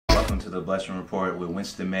to the Blessing Report with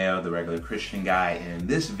Winston Mayo, the regular Christian guy. In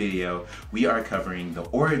this video, we are covering the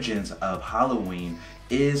origins of Halloween.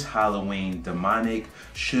 Is Halloween demonic?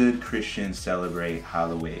 Should Christians celebrate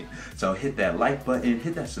Halloween? So hit that like button,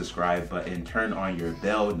 hit that subscribe button, turn on your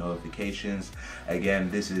bell notifications. Again,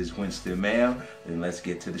 this is Winston Mayo, and let's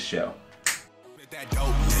get to the show. That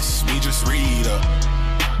dopeness, we just read up.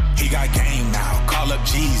 He got game now, call up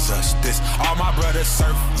Jesus. This all my brothers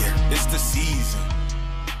surf, yeah, it's the season.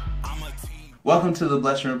 Welcome to the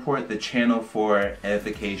Blessing Report, the channel for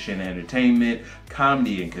edification, entertainment,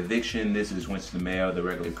 comedy, and conviction. This is Winston Mayo, the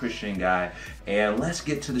regular Christian guy, and let's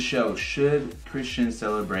get to the show. Should Christians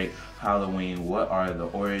celebrate Halloween? What are the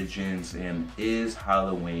origins, and is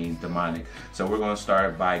Halloween demonic? So we're going to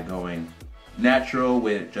start by going natural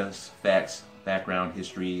with just facts, background,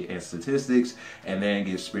 history, and statistics, and then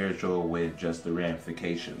get spiritual with just the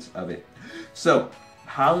ramifications of it. So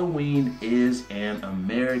Halloween is an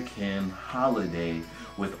American holiday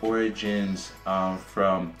with origins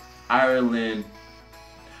from Ireland,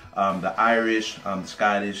 the Irish,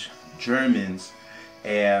 Scottish, Germans,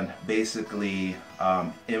 and basically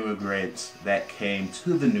immigrants that came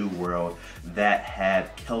to the New World that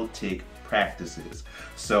had Celtic practices.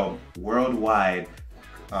 So worldwide,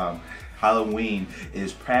 Halloween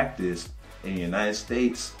is practiced in the United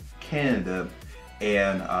States, Canada,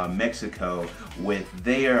 and Mexico with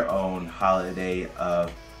their own holiday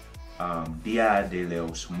of Dia de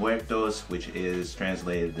los Muertos, which is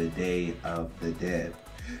translated the Day of the Dead.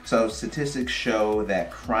 So statistics show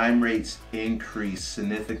that crime rates increase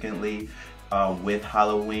significantly with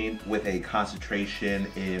Halloween, with a concentration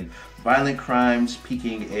in violent crimes,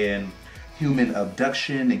 peaking in human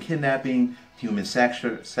abduction and kidnapping, human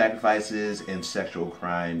sacrifices, and sexual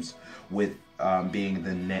crimes, with being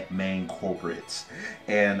the main culprits.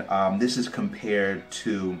 And this is compared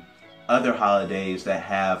to other holidays that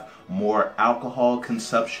have more alcohol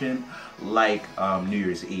consumption, like New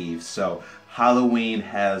Year's Eve. So Halloween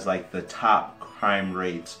has like the top crime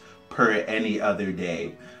rates per any other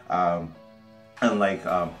day, unlike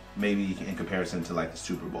maybe in comparison to like the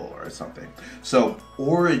Super Bowl or something. So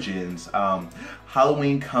origins,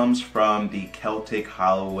 Halloween comes from the Celtic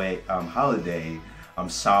holiday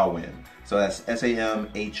Samhain. So that's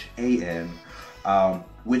S-A-M-H-A-N,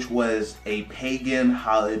 which was a pagan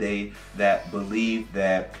holiday that believed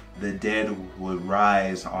that the dead would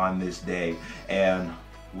rise on this day and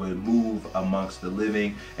would move amongst the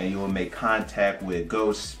living, and you will make contact with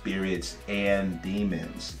ghosts, spirits, and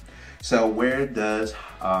demons. So where does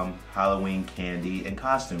Halloween candy and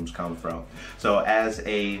costumes come from? So as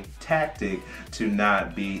a tactic to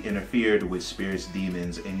not be interfered with spirits,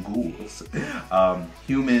 demons, and ghouls,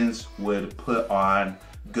 humans would put on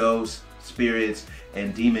ghosts, spirits,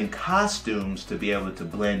 and demon costumes to be able to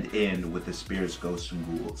blend in with the spirits, ghosts, and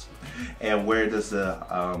ghouls. And where does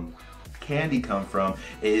the candy come from?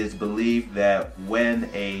 It is believed that when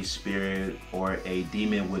a spirit or a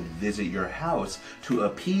demon would visit your house, to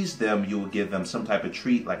appease them, you will give them some type of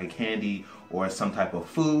treat like a candy or some type of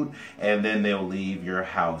food, and then they'll leave your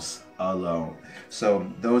house alone. So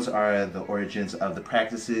those are the origins of the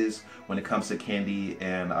practices when it comes to candy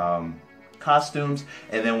and costumes.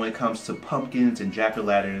 And then when it comes to pumpkins and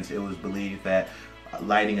jack-o'-lanterns, it was believed that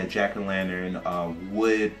lighting a jack-o'-lantern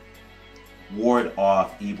would ward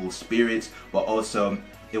off evil spirits, but also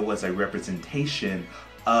it was a representation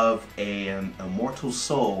of an immortal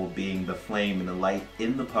soul, being the flame and the light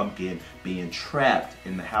in the pumpkin, being trapped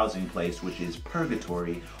in the housing place, which is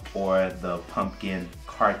purgatory, or the pumpkin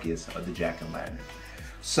carcass of the jack-o'-lantern.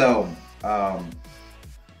 So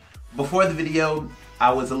before the video,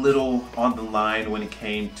 I was a little on the line when it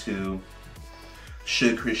came to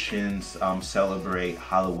should Christians celebrate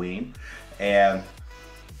Halloween, and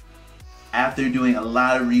after doing a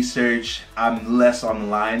lot of research, I'm less on the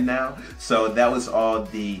line now. So that was all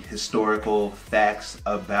the historical facts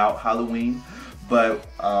about Halloween. But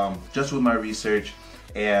just with my research,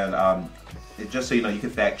 and just so you know, you can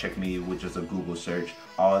fact check me with just a Google search.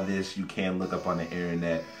 All of this you can look up on the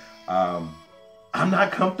internet. I'm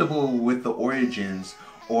not comfortable with the origins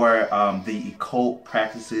or the occult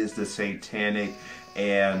practices, the satanic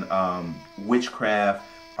and witchcraft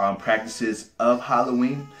practices of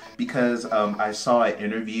Halloween, because I saw an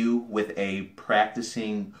interview with a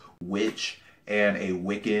practicing witch and a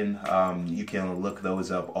Wiccan. You can look those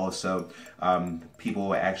up also.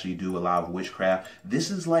 People actually do a lot of witchcraft. This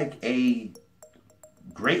is like a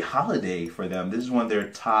great holiday for them. This is one of their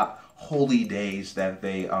top holy days that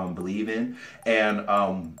they believe in,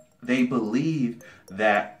 and they believe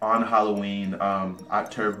that on Halloween,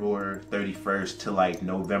 October 31st to like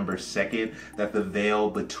November 2nd, that the veil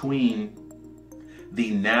between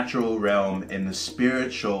the natural realm and the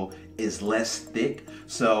spiritual is less thick,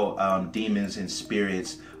 so demons and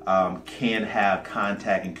spirits can have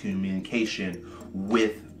contact and communication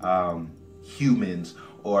with humans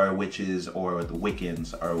or witches or the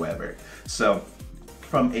Wiccans or whatever. So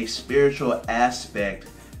from a spiritual aspect,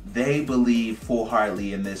 they believe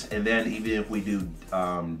full-heartedly in this. And then even if we do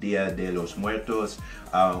Dia de los Muertos,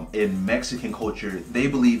 in Mexican culture, they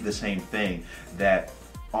believe the same thing, that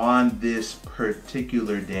on this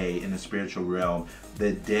particular day in the spiritual realm,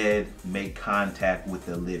 the dead make contact with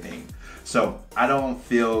the living. So I don't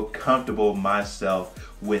feel comfortable myself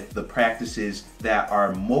with the practices that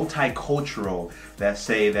are multicultural, that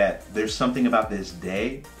say that there's something about this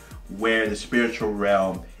day where the spiritual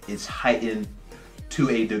realm is heightened to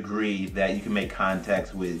a degree that you can make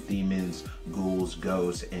contact with demons, ghouls,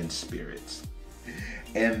 ghosts, and spirits.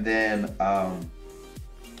 And then I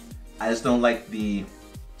just don't like the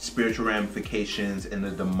spiritual ramifications and the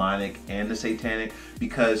demonic and the satanic,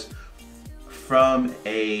 because from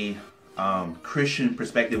a Christian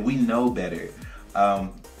perspective, we know better.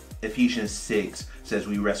 Ephesians 6 says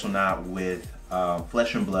we wrestle not with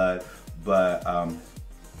flesh and blood, but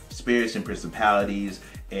spirits and principalities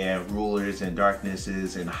and rulers and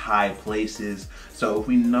darknesses and high places. So if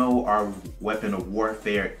we know our weapon of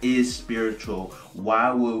warfare is spiritual,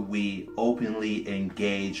 why would we openly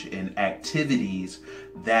engage in activities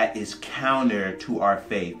that is counter to our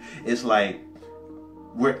faith? It's like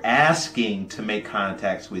we're asking to make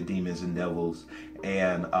contacts with demons and devils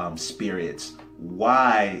and spirits.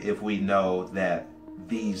 Why, if we know that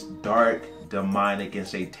these dark, demonic, and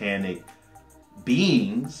satanic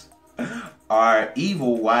beings are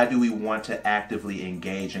evil, why do we want to actively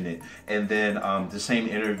engage in it? And then the same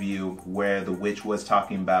interview where the witch was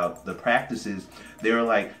talking about the practices, they were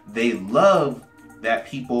like, they love that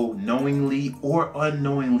people knowingly or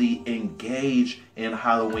unknowingly engage in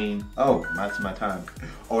Halloween, that's my time,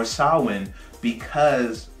 or Samhain,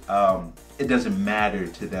 because it doesn't matter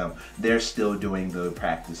to them. They're still doing the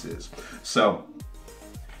practices. So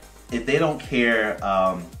if they don't care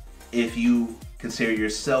if you consider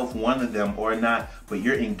yourself one of them or not, but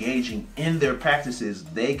you're engaging in their practices,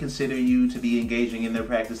 they consider you to be engaging in their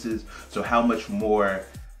practices. So how much more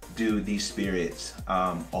do these spirits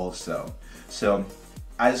also? So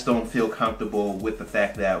I just don't feel comfortable with the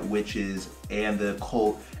fact that witches and the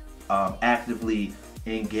cult actively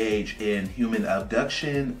engage in human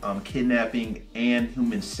abduction, kidnapping, and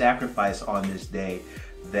human sacrifice on this day,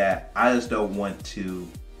 that I just don't want to,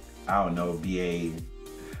 be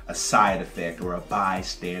a side effect or a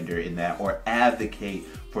bystander in that, or advocate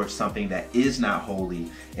for something that is not holy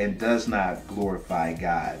and does not glorify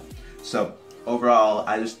God. So overall,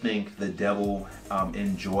 I just think the devil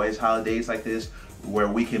enjoys holidays like this, where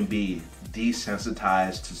we can be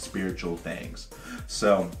desensitized to spiritual things.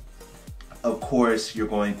 So of course you're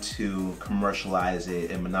going to commercialize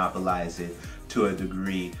it and monopolize it to a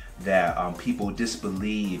degree that people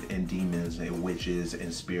disbelieve in demons and witches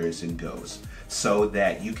and spirits and ghosts, so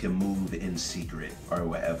that you can move in secret or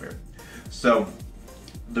whatever. So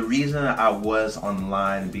the reason I was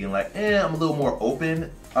online being like, I'm a little more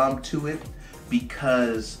open to it,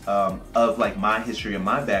 because of like my history and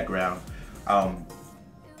my background.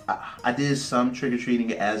 I did some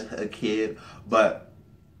trick-or-treating as a kid, but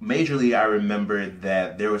majorly I remember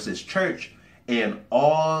that there was this church and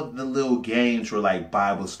all the little games were like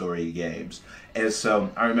Bible story games. And so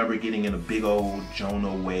I remember getting in a big old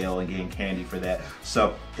Jonah whale and getting candy for that.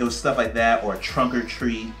 So it was stuff like that, or trunk or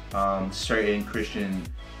treat, certain Christian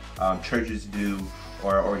churches do,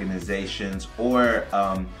 or organizations, or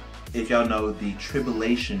if y'all know the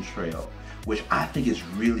Tribulation Trail, which I think is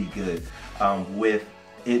really good, with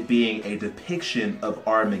it being a depiction of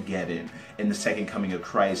Armageddon and the second coming of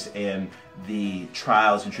Christ and the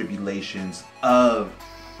trials and tribulations of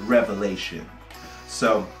Revelation.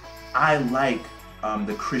 So I like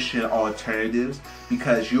the Christian alternatives,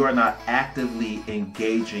 because you are not actively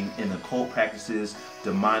engaging in occult practices,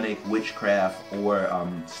 demonic witchcraft, or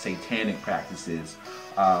satanic practices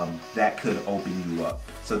that could open you up.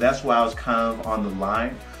 So that's why I was kind of on the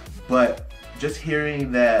line. But just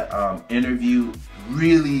hearing that interview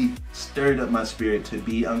really stirred up my spirit to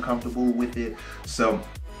be uncomfortable with it. So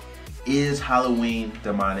is Halloween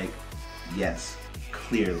demonic? Yes,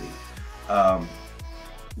 clearly.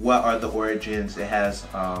 What are the origins? It has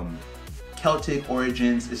Celtic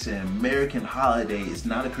origins. It's an American holiday. It's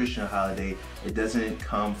not a Christian holiday. It doesn't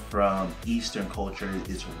come from Eastern culture.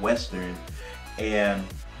 It's Western. And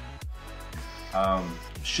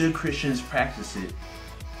should Christians practice it?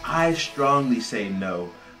 I strongly say no,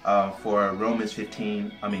 For Romans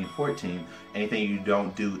 14, anything you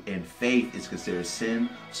don't do in faith is considered sin.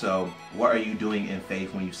 So what are you doing in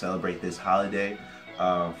faith when you celebrate this holiday?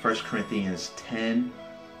 1 Corinthians 10,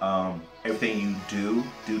 everything you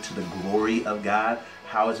do to the glory of God.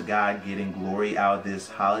 How is God getting glory out of this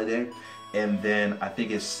holiday? And then I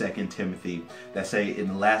think it's 2 Timothy that say in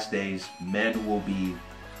the last days, men will be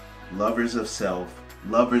lovers of self,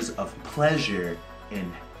 lovers of pleasure,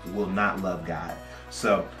 and will not love God.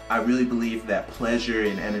 So I really believe that pleasure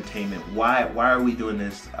and entertainment, why are we doing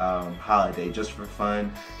this holiday? Just for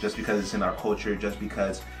fun, just because it's in our culture, just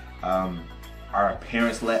because our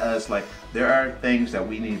parents let us? Like, there are things that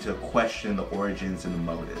we need to question the origins and the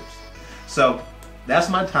motives. So that's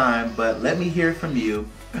my time, but let me hear from you.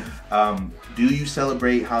 Do you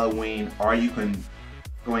celebrate Halloween? Are you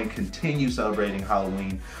going to continue celebrating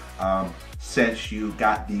Halloween since you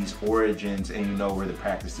got these origins and you know where the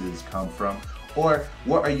practices come from? Or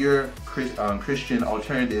what are your Christian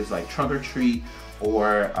alternatives, like trunk or treat,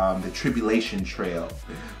 or the tribulation trail,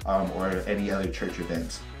 or any other church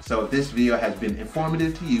events? So if this video has been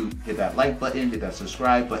informative to you, hit that like button, hit that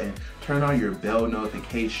subscribe button, turn on your bell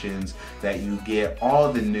notifications that you get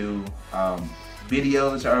all the new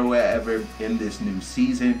videos or whatever in this new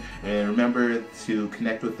season. And remember to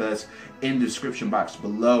connect with us in the description box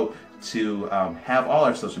below to have all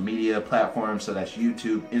our social media platforms. So that's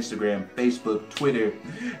YouTube, Instagram, Facebook, Twitter,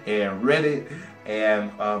 and Reddit.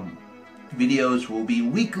 And videos will be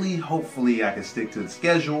weekly. Hopefully I can stick to the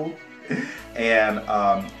schedule. And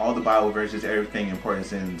all the Bible verses, everything important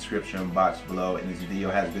is in the description box below. And this video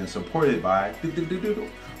has been supported by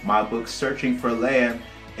my book, Searching for Land.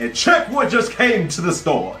 And check what just came to the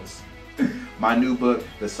stores. My new book,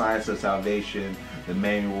 The Science of Salvation, the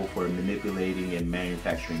manual for manipulating and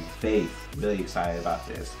manufacturing faith. Really excited about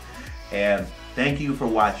this. And thank you for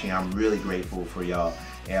watching. I'm really grateful for y'all,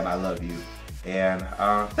 and I love you. And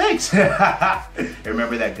thanks. And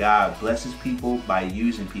remember that God blesses people by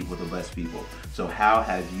using people to bless people. So how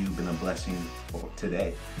have you been a blessing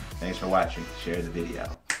today? Thanks for watching. Share the video.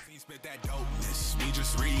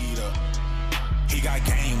 He got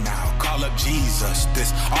game now, call up Jesus.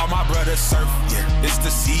 This all my brothers surf, yeah, it's the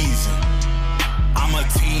season. I'm a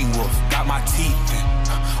teen wolf, got my teeth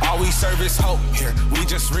in. All we serve is hope here, we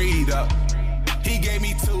just read up. He gave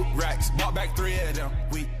me 2 racks, bought back 3 of them.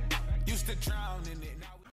 We used to drown.